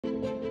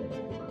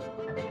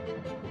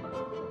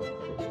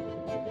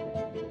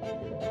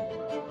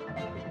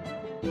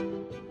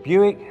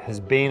Buick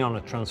has been on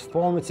a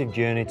transformative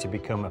journey to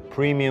become a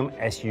premium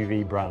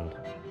SUV brand.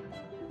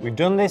 We've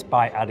done this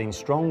by adding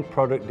strong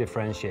product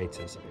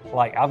differentiators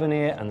like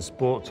Avenir and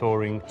Sport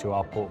Touring to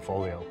our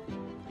portfolio,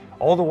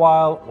 all the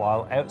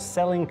while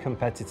outselling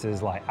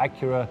competitors like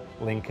Acura,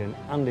 Lincoln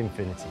and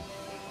Infiniti.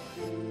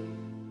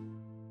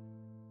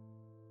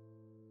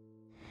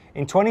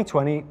 In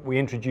 2020, we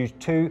introduced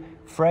two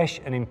fresh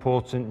and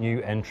important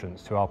new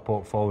entrants to our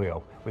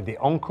portfolio with the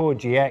Encore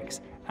GX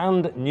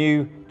and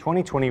new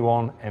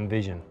 2021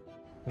 Envision.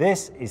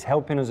 This is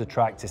helping us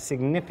attract a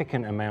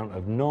significant amount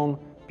of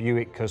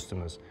non-Buick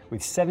customers,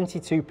 with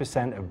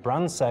 72% of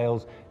brand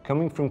sales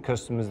coming from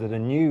customers that are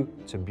new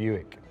to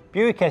Buick.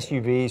 Buick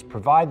SUVs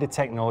provide the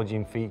technology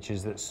and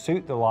features that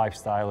suit the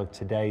lifestyle of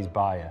today's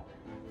buyer,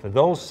 for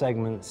those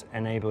segments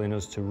enabling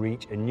us to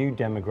reach a new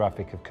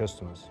demographic of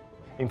customers.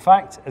 In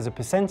fact, as a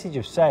percentage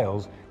of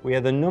sales, we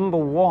are the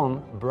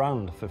 #1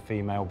 brand for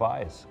female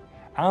buyers.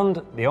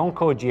 And the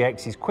Encore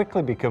GX is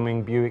quickly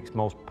becoming Buick's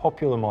most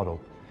popular model,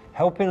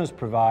 helping us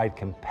provide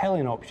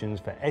compelling options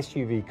for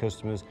SUV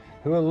customers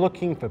who are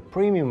looking for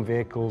premium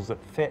vehicles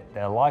that fit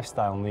their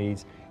lifestyle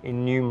needs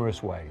in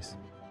numerous ways.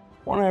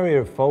 One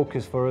area of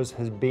focus for us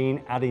has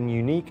been adding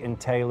unique and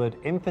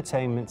tailored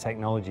infotainment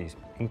technologies,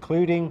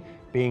 including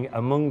being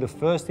among the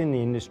first in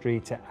the industry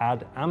to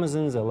add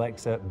Amazon's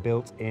Alexa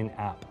built-in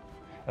app,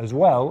 as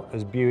well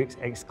as Buick's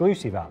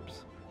exclusive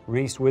apps,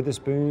 Reese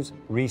Witherspoon's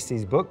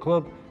Reese's Book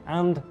Club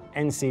and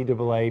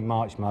NCAA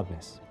March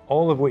Madness,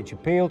 all of which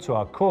appeal to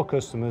our core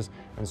customers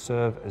and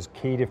serve as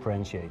key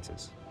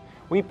differentiators.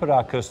 We put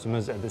our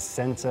customers at the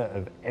center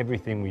of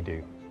everything we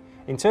do.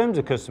 In terms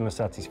of customer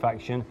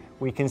satisfaction,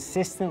 we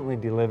consistently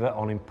deliver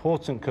on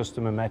important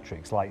customer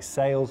metrics like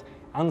sales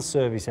and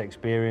service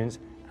experience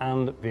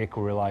and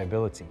vehicle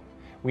reliability.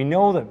 We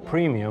know that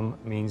premium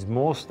means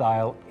more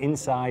style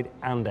inside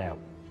and out.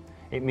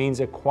 It means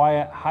a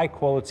quiet, high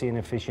quality and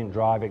efficient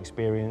drive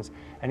experience,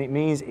 and it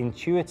means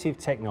intuitive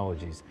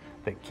technologies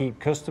that keep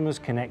customers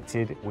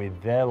connected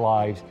with their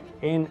lives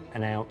in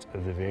and out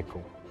of the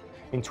vehicle.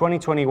 In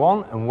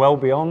 2021 and well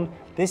beyond,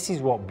 this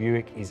is what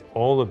Buick is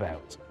all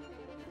about.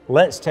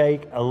 Let's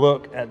take a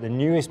look at the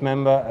newest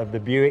member of the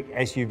Buick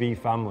SUV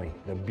family,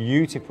 the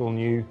beautiful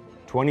new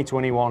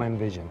 2021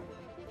 Envision.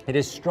 It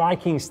is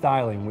striking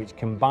styling which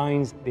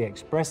combines the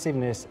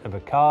expressiveness of a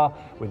car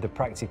with the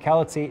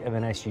practicality of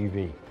an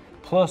SUV,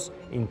 plus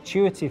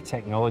intuitive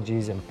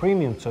technologies and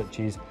premium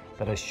touches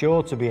that are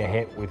sure to be a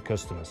hit with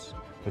customers.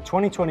 The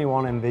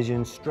 2021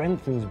 Envision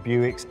strengthens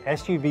Buick's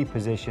SUV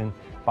position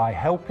by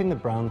helping the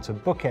brand to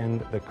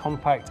bookend the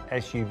compact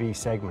SUV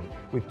segment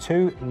with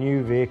two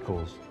new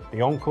vehicles,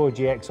 the Encore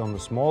GX on the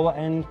smaller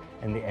end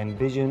and the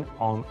Envision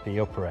on the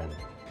upper end.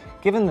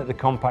 Given that the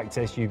compact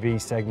SUV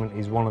segment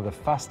is one of the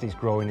fastest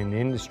growing in the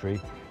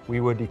industry, we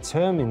were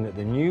determined that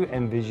the new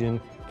Envision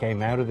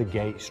came out of the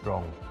gate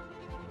strong.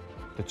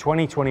 The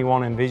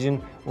 2021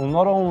 Envision will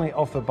not only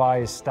offer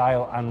buyers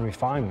style and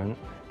refinement,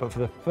 but for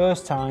the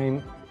first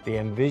time, the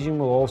Envision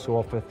will also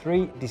offer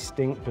three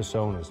distinct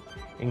personas,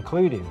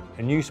 including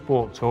a new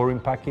Sport Touring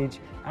package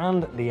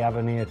and the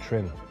Avenir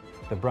trim,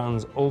 the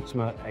brand's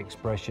ultimate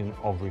expression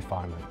of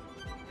refinement.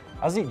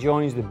 As it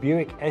joins the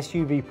Buick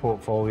SUV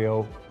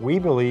portfolio, we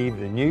believe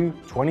the new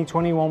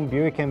 2021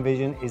 Buick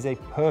Envision is a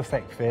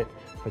perfect fit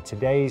for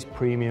today's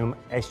premium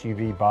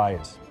SUV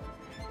buyers.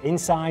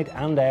 Inside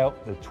and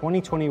out, the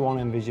 2021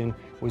 Envision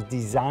was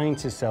designed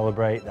to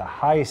celebrate the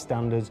highest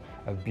standards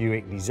of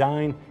Buick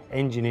design,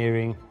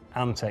 engineering,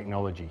 and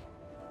technology.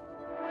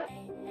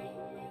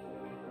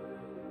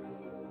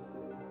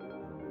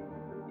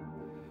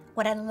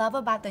 What I love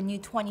about the new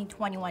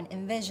 2021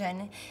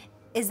 Envision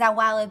is that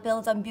while it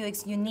builds on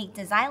Buick's unique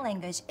design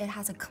language, it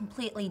has a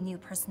completely new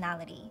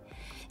personality.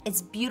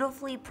 It's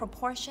beautifully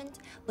proportioned,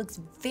 looks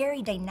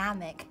very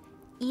dynamic,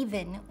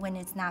 even when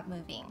it's not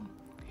moving.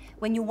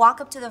 When you walk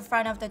up to the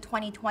front of the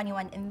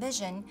 2021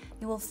 Envision,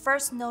 you will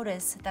first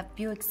notice the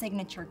Buick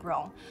signature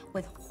grille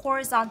with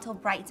horizontal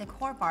bright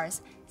decor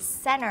bars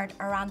centered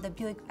around the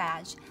Buick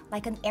badge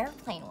like an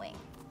airplane wing.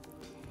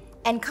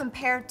 And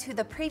compared to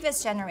the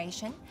previous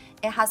generation,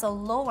 it has a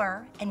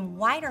lower and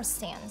wider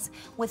stance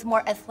with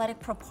more athletic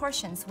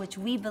proportions, which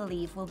we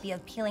believe will be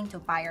appealing to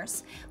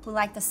buyers who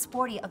like the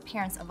sporty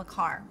appearance of a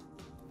car.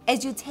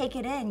 As you take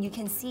it in, you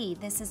can see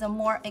this is a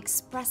more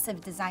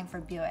expressive design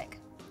for Buick,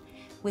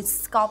 with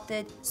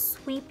sculpted,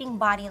 sweeping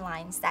body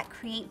lines that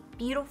create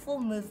beautiful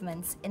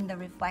movements in the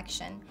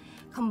reflection.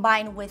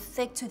 Combined with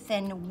thick to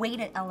thin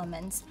weighted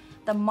elements,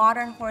 the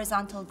modern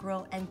horizontal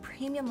grille and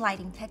premium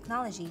lighting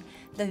technology,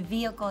 the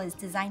vehicle is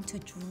designed to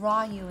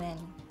draw you in.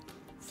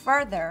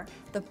 Further,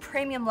 the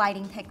premium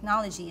lighting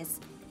technology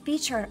is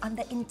featured on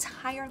the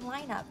entire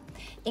lineup,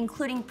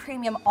 including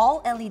premium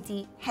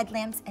all-LED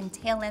headlamps and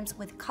tail lamps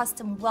with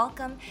custom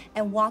welcome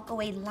and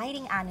walk-away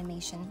lighting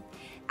animation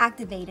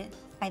activated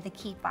by the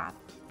key fob.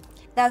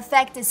 The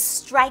effect is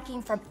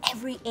striking from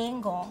every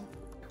angle.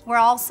 We're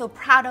also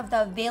proud of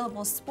the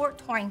available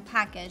Sport Touring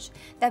package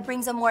that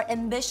brings a more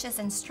ambitious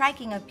and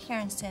striking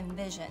appearance to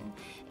Envision,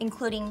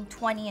 including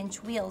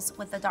 20-inch wheels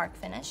with a dark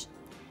finish,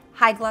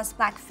 high gloss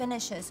black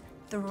finishes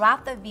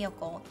throughout the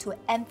vehicle to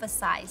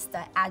emphasize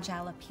the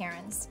agile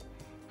appearance.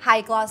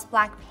 High gloss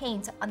black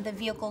paint on the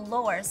vehicle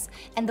lowers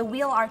and the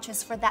wheel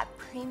arches for that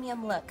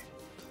premium look.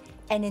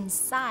 And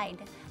inside,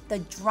 the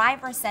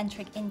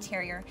driver-centric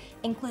interior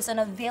includes an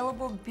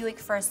available Buick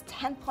First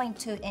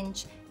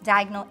 10.2-inch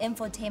diagonal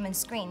infotainment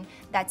screen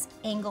that's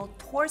angled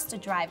towards the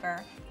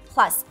driver,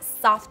 plus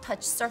soft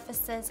touch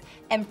surfaces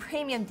and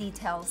premium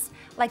details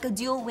like a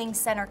dual-wing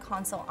center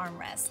console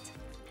armrest.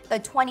 The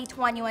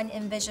 2021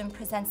 Envision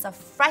presents a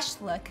fresh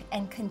look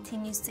and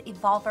continues to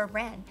evolve our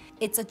brand.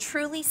 It's a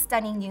truly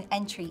stunning new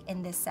entry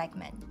in this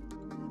segment.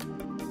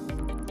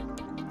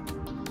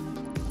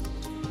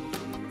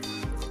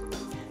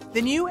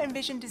 The new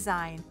Envision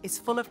design is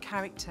full of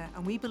character,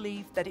 and we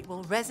believe that it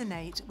will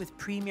resonate with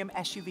premium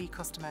SUV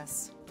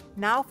customers.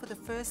 Now, for the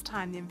first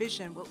time, the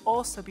Envision will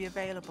also be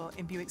available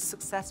in Buick's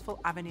successful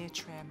Avenir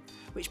trim,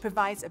 which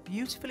provides a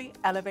beautifully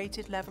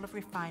elevated level of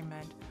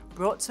refinement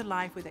brought to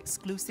life with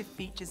exclusive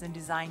features and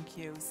design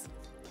cues.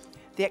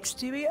 The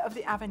exterior of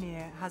the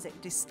Avenir has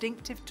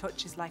distinctive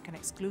touches like an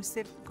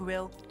exclusive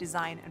grille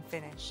design and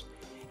finish.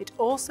 It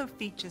also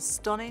features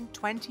stunning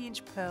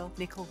 20-inch pearl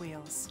nickel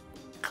wheels,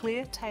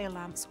 clear tail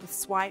lamps with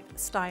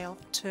swipe-style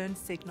turn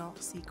signal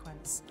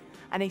sequence,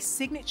 and a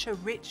signature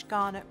rich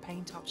garnet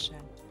paint option.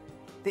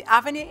 The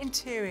Avenir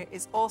interior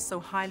is also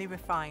highly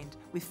refined,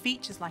 with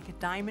features like a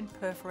diamond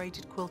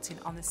perforated quilting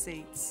on the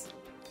seats,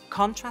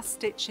 contrast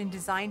stitching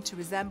designed to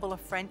resemble a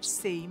French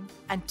seam,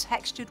 and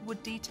textured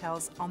wood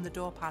details on the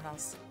door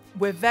panels.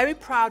 We're very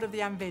proud of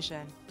the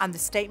Envision and the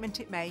statement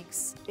it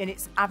makes. In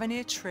its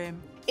Avenir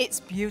trim, it's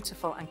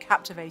beautiful and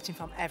captivating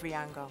from every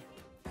angle.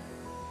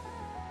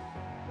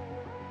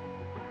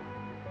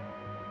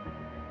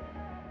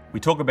 We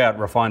talk about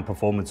refined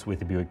performance with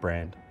the Buick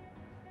brand.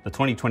 The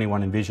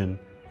 2021 Envision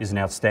is an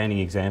outstanding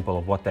example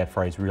of what that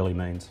phrase really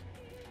means.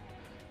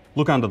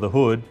 Look under the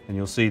hood and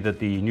you'll see that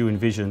the new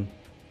Envision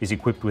is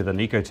equipped with an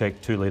Ecotec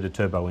 2-litre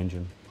turbo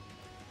engine.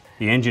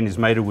 The engine is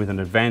mated with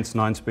an advanced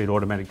 9-speed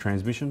automatic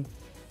transmission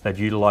that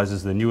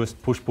utilises the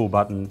newest push-pull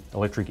button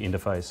electric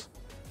interface,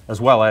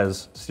 as well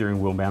as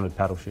steering wheel mounted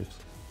paddle shifts.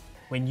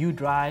 When you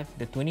drive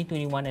the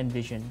 2021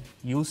 Envision,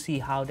 you'll see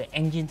how the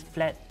engine's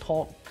flat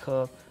torque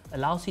curve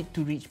allows it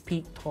to reach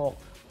peak torque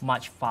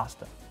much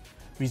faster,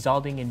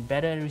 resulting in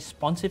better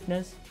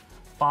responsiveness,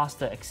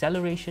 faster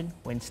acceleration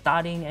when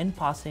starting and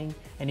passing,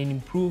 and an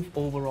improved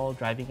overall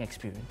driving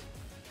experience.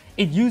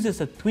 It uses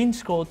a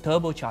twin-scroll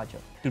turbocharger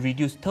to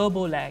reduce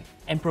turbo lag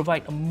and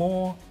provide a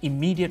more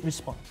immediate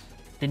response.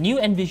 The new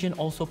Envision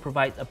also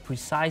provides a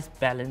precise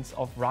balance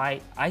of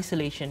ride,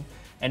 isolation,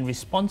 and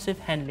responsive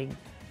handling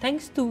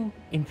thanks to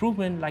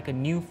improvement like a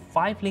new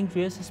 5-link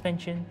rear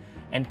suspension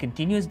and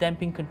continuous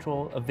damping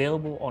control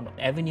available on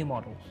Avenir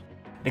models.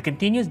 The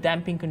continuous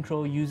damping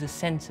control uses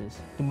sensors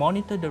to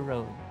monitor the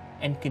road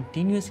and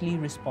continuously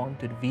respond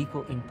to the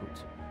vehicle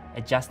inputs,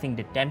 adjusting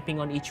the damping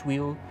on each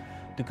wheel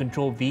to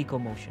control vehicle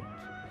motion.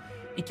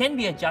 It can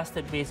be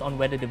adjusted based on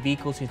whether the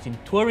vehicle is in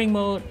touring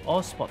mode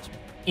or sports mode.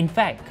 In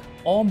fact,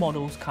 all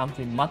models come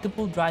with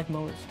multiple drive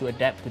modes to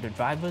adapt to the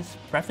driver's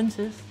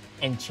preferences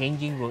and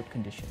changing road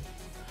conditions.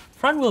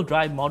 Front-wheel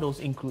drive models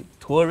include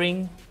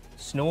touring,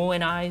 snow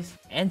and ice,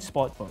 and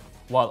sport mode,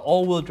 while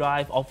all-wheel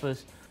drive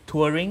offers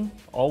touring,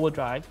 all-wheel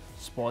drive,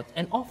 sport,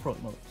 and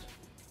off-road modes.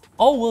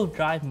 All-wheel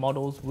drive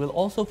models will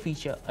also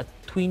feature a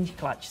twin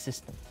clutch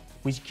system,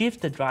 which gives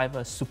the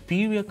driver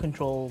superior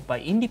control by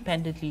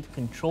independently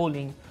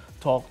controlling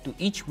torque to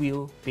each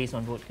wheel based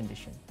on road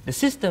condition. The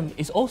system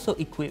is also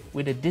equipped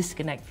with a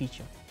disconnect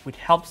feature, which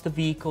helps the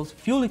vehicle's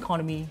fuel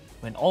economy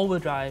when all-wheel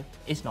drive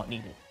is not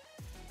needed.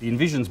 The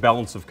Envision's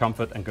balance of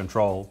comfort and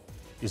control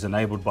is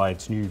enabled by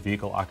its new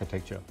vehicle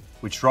architecture,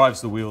 which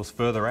drives the wheels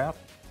further out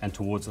and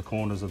towards the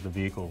corners of the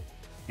vehicle,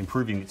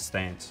 improving its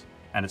stance,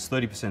 and it's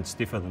 30%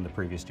 stiffer than the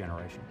previous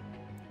generation.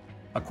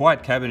 A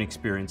quiet cabin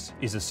experience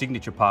is a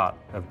signature part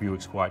of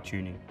Buick's quiet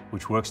tuning,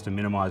 which works to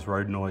minimise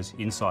road noise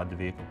inside the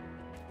vehicle.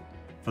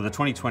 For the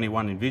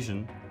 2021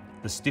 Envision,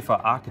 the stiffer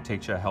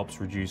architecture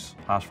helps reduce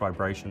harsh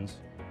vibrations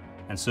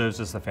and serves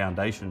as the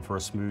foundation for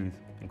a smooth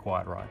and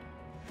quiet ride.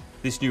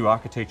 This new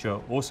architecture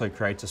also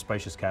creates a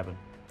spacious cabin,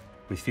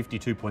 with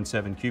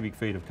 52.7 cubic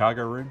feet of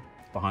cargo room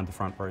behind the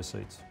front row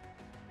seats.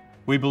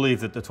 We believe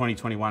that the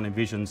 2021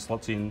 Envision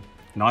slots in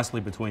nicely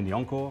between the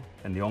Encore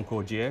and the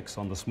Encore GX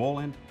on the small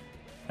end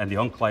and the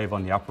Enclave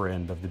on the upper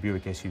end of the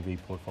Buick SUV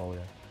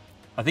portfolio.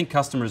 I think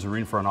customers are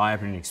in for an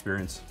eye-opening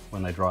experience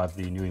when they drive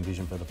the new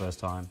Envision for the first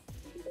time.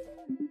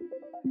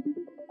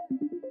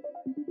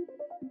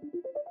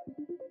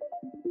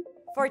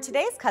 For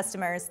today's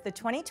customers, the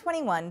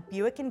 2021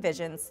 Buick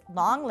Envision's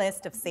long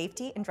list of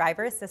safety and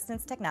driver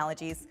assistance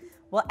technologies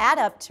will add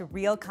up to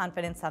real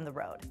confidence on the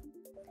road.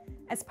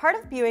 As part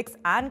of Buick's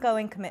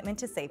ongoing commitment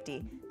to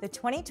safety, the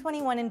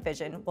 2021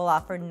 Envision will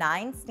offer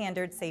 9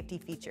 standard safety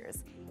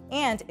features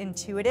and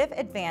intuitive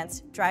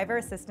advanced driver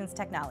assistance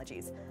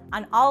technologies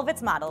on all of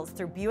its models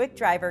through Buick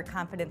Driver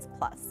Confidence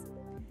Plus.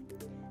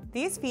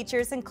 These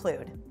features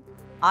include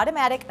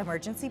automatic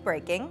emergency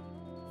braking,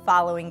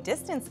 following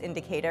distance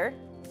indicator,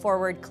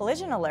 forward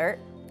collision alert,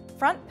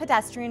 front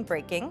pedestrian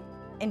braking,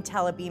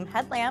 IntelliBeam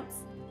headlamps,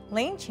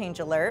 lane change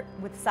alert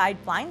with side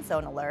blind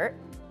zone alert,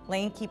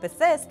 lane keep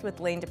assist with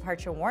lane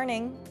departure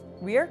warning,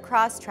 rear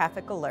cross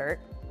traffic alert,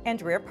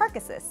 and rear park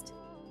assist.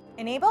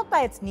 Enabled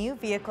by its new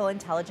vehicle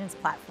intelligence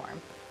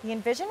platform, the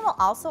Envision will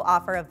also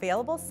offer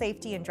available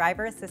safety and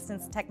driver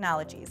assistance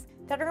technologies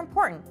that are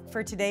important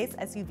for today's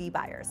SUV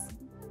buyers,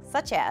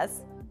 such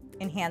as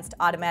enhanced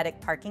automatic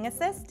parking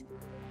assist,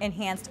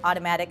 enhanced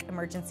automatic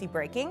emergency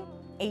braking,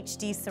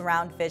 HD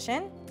surround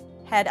vision,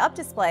 head-up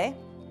display,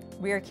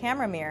 rear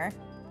camera mirror,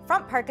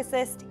 front park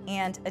assist,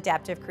 and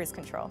adaptive cruise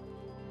control.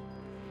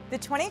 The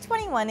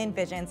 2021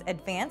 Envision's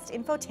advanced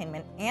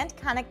infotainment and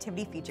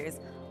connectivity features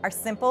are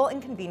simple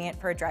and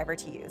convenient for a driver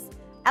to use,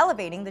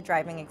 elevating the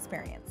driving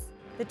experience.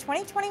 The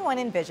 2021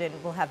 Envision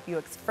will have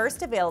Buick's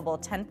first available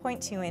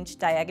 10.2-inch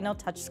diagonal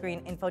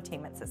touchscreen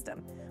infotainment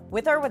system,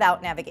 with or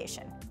without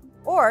navigation,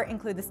 or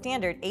include the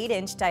standard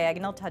 8-inch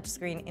diagonal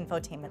touchscreen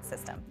infotainment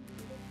system.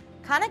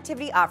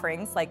 Connectivity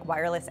offerings like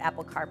wireless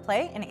Apple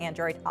CarPlay and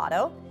Android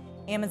Auto,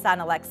 Amazon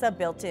Alexa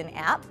built-in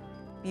app,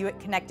 Buick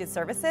Connected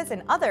Services,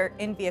 and other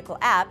in-vehicle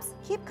apps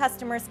keep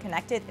customers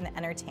connected and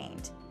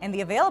entertained. And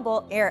the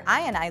available Air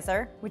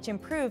Ionizer, which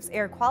improves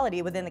air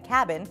quality within the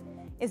cabin,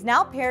 is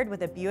now paired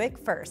with a Buick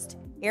First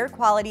air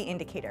quality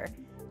indicator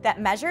that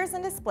measures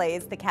and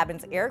displays the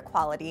cabin's air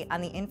quality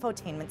on the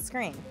infotainment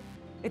screen.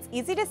 It's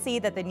easy to see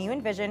that the new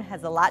Envision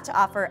has a lot to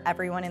offer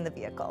everyone in the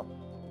vehicle.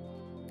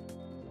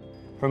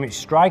 From its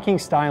striking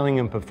styling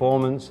and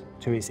performance,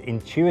 to its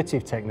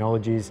intuitive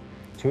technologies,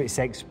 to its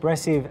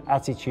expressive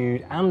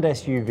attitude and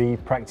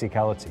SUV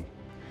practicality,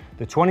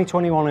 the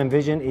 2021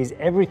 Envision is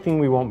everything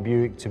we want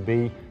Buick to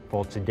be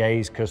for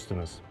today's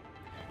customers.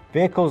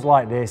 Vehicles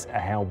like this are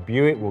how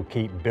Buick will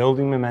keep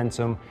building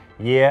momentum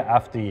year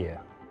after year.